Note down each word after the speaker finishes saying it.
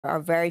are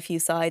very few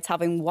sides,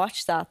 having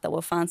watched that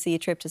will fancy a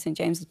trip to St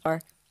James's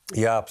Park.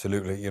 Yeah,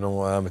 absolutely.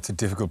 It's a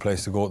difficult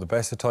place to go at the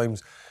best of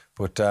times.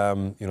 But, I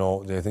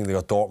think they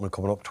got Dortmund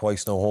coming up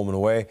twice now, home and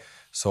away.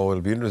 So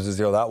it'll be interesting to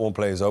see how that one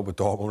plays out. But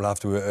Dortmund will have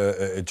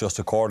to adjust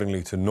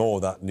accordingly to know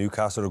that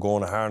Newcastle are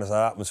going to harness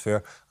that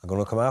atmosphere and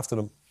going to come after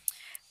them.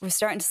 We're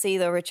starting to see,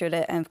 though, Richard,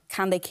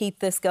 can they keep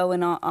this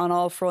going on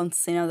all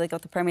fronts? They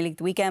got the Premier League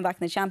the weekend, back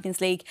in the Champions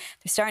League.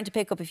 They're starting to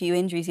pick up a few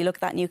injuries. You look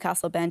at that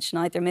Newcastle bench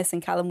tonight, they're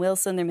missing Callum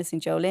Wilson, they're missing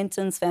Joe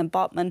Linton, Sven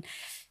Botman.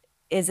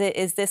 Is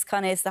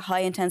the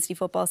high-intensity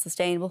football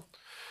sustainable?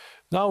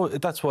 No,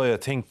 that's why I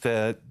think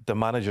the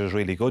manager is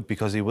really good,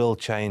 because he will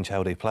change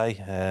how they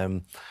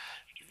play.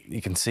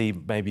 You can see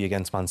maybe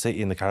against Man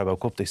City in the Carabao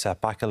Cup, they sat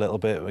back a little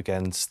bit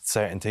against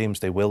certain teams.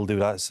 They will do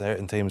that.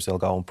 Certain teams, they'll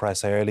go and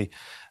press early.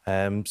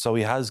 So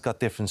he has got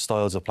different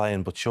styles of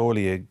playing, but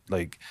surely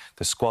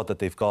the squad that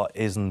they've got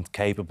isn't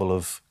capable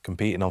of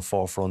competing on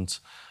four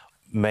fronts.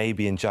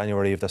 Maybe in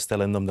January, if they're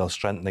still in them, they'll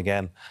strengthen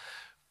again.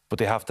 But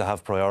they have to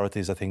have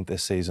priorities, I think,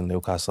 this season,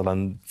 Newcastle.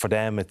 And for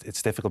them,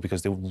 it's difficult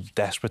because they're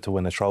desperate to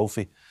win a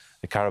trophy.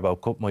 The Carabao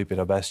Cup might be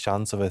their best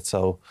chance of it.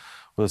 So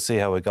we'll see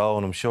how it goes.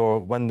 And I'm sure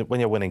when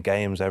you're winning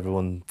games,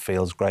 everyone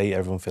feels great,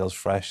 everyone feels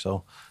fresh.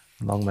 So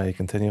long may it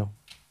continue.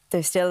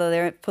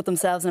 They're put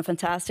themselves in a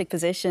fantastic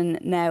position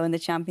now in the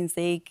Champions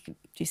League. Do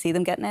you see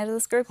them getting out of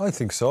this group? I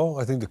think so.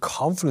 I think the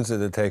confidence that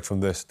they take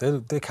from this,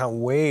 they can't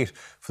wait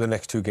for the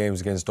next two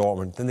games against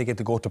Dortmund. Then they get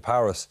to go to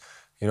Paris,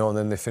 and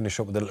then they finish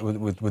up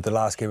with the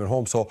last game at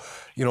home. So,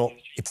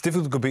 it's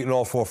difficult to compete on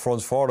all four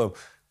fronts for them.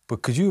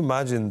 But could you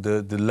imagine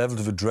the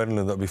levels of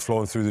adrenaline that will be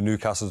flowing through the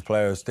Newcastle's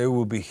players? They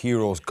will be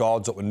heroes,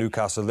 gods up in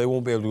Newcastle. They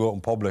won't be able to go out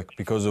in public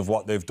because of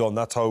what they've done.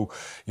 That's how,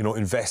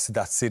 invested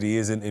that city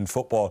is in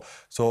football.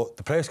 So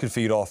the players can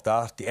feed off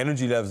that. The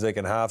energy levels they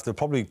can have, they'll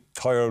probably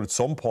tire out at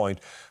some point,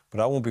 but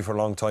that won't be for a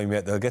long time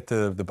yet. They'll get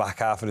to the back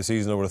half of the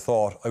season, I would have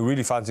thought. I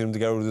really fancy them to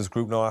get out of this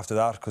group now after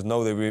that, because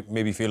now they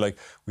maybe feel like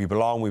we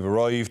belong, we've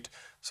arrived.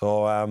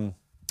 So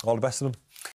all the best to them.